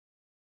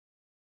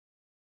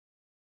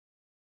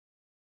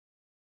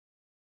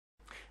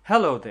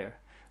Hello there.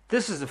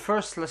 This is the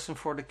first lesson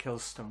for the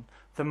Kelstone,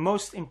 the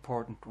most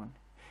important one.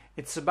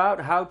 It's about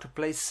how to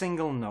play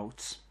single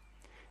notes.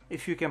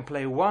 If you can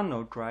play one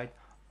note right,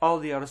 all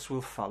the others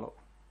will follow.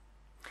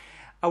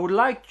 I would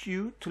like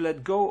you to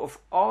let go of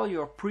all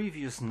your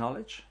previous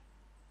knowledge,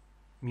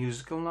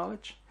 musical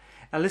knowledge,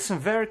 and listen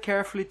very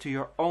carefully to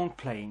your own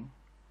playing.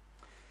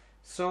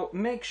 So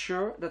make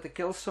sure that the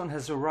Kelstone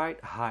has the right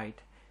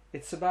height.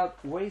 It's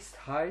about waist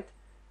height,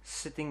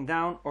 sitting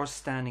down or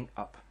standing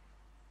up.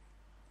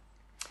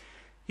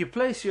 You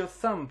place your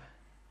thumb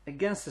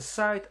against the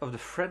side of the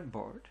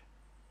fretboard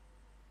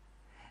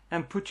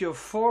and put your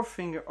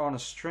forefinger on a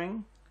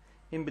string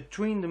in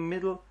between the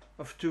middle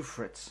of two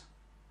frets.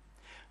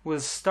 We'll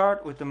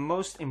start with the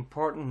most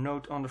important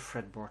note on the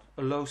fretboard,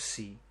 a low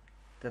C.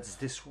 That's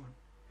this one.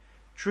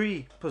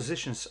 3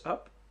 positions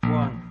up,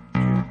 1,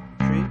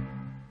 2, 3,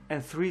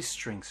 and 3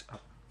 strings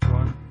up,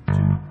 1, 2,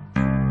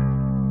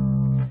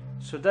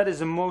 3. So that is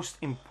the most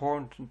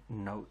important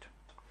note.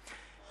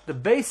 The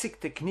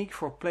basic technique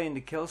for playing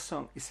the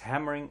Kelstone is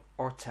hammering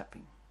or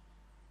tapping.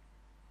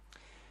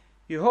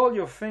 You hold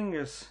your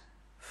fingers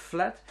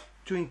flat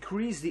to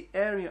increase the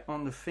area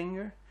on the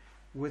finger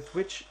with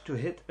which to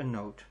hit a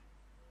note.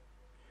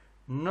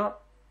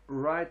 Not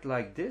right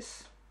like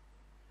this,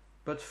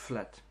 but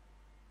flat.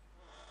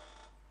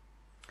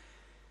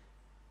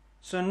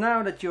 So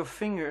now that your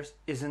finger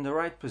is in the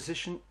right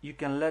position, you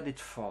can let it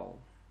fall.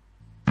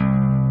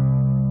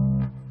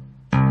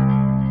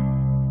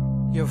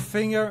 Your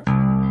finger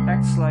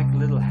acts like a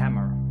little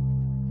hammer.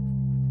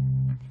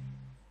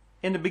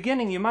 In the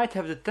beginning you might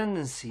have the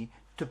tendency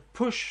to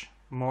push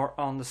more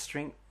on the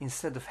string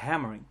instead of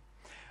hammering.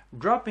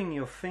 Dropping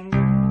your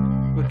finger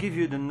will give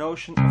you the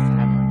notion of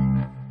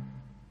hammering.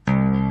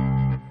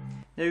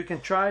 Now you can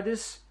try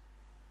this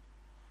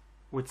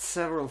with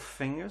several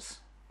fingers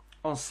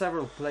on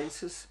several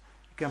places.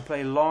 You can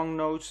play long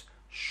notes,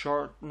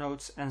 short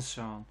notes and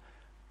so on.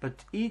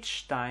 But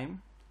each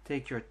time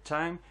take your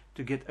time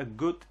to get a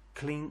good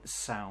clean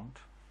sound.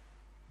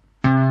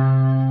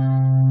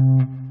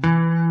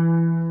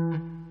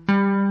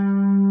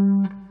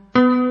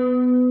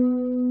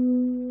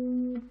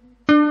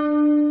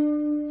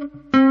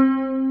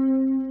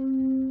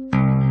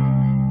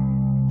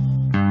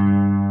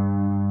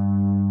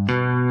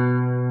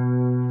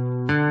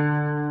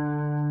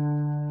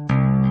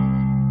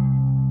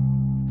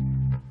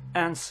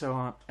 And so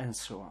on and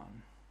so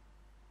on.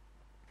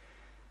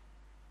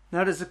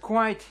 Now there's a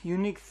quite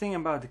unique thing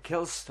about the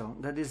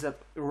Kelstone, that is that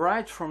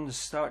right from the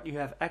start you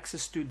have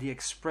access to the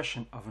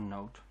expression of a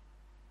note.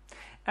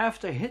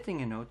 After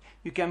hitting a note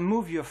you can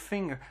move your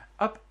finger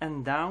up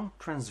and down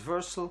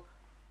transversal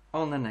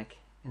on the neck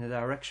in the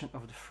direction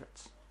of the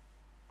frets.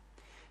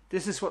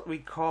 This is what we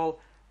call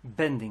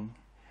bending.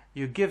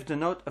 You give the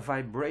note a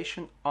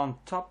vibration on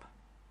top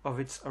of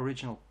its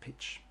original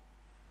pitch.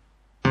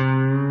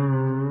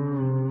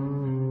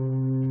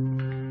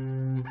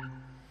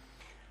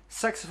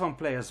 Saxophone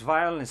players,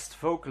 violinists,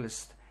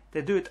 vocalists,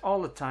 they do it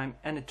all the time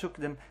and it took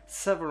them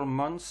several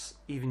months,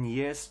 even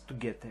years to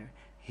get there.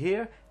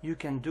 Here you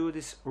can do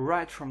this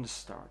right from the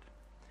start.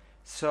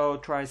 So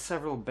try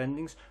several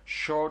bendings,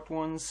 short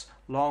ones,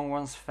 long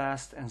ones,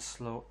 fast and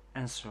slow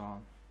and so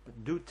on.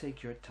 But do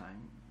take your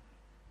time.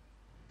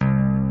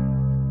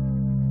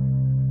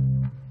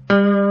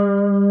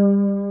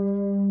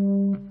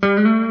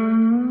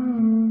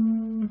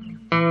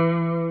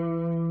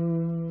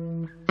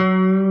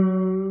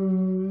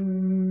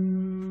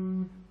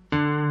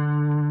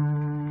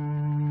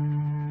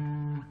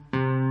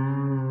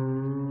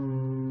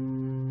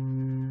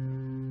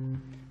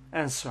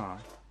 And so on.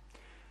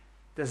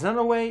 There's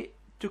another way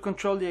to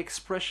control the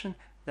expression,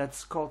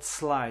 that's called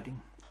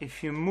sliding.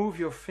 If you move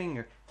your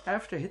finger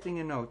after hitting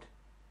a note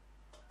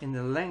in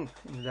the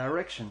length, in the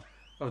direction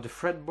of the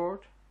fretboard,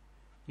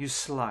 you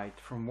slide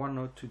from one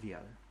note to the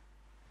other.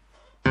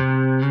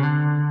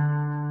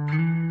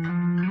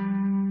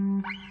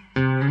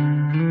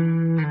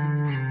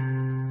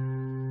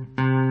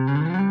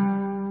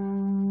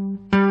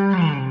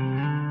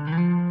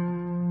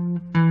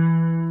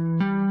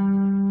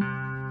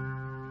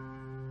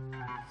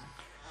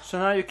 So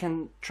now you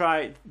can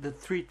try the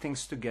 3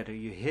 things together.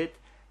 You hit,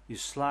 you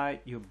slide,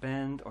 you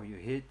bend, or you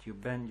hit, you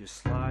bend, you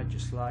slide,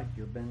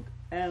 you bend,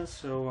 and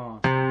so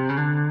on.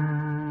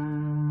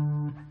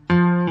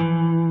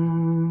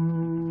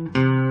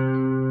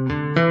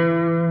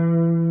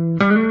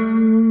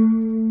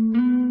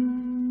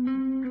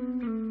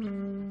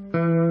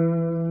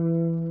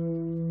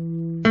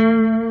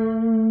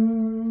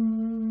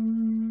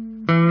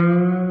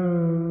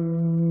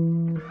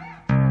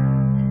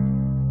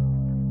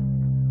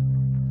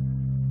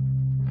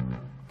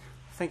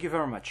 Thank you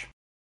very much.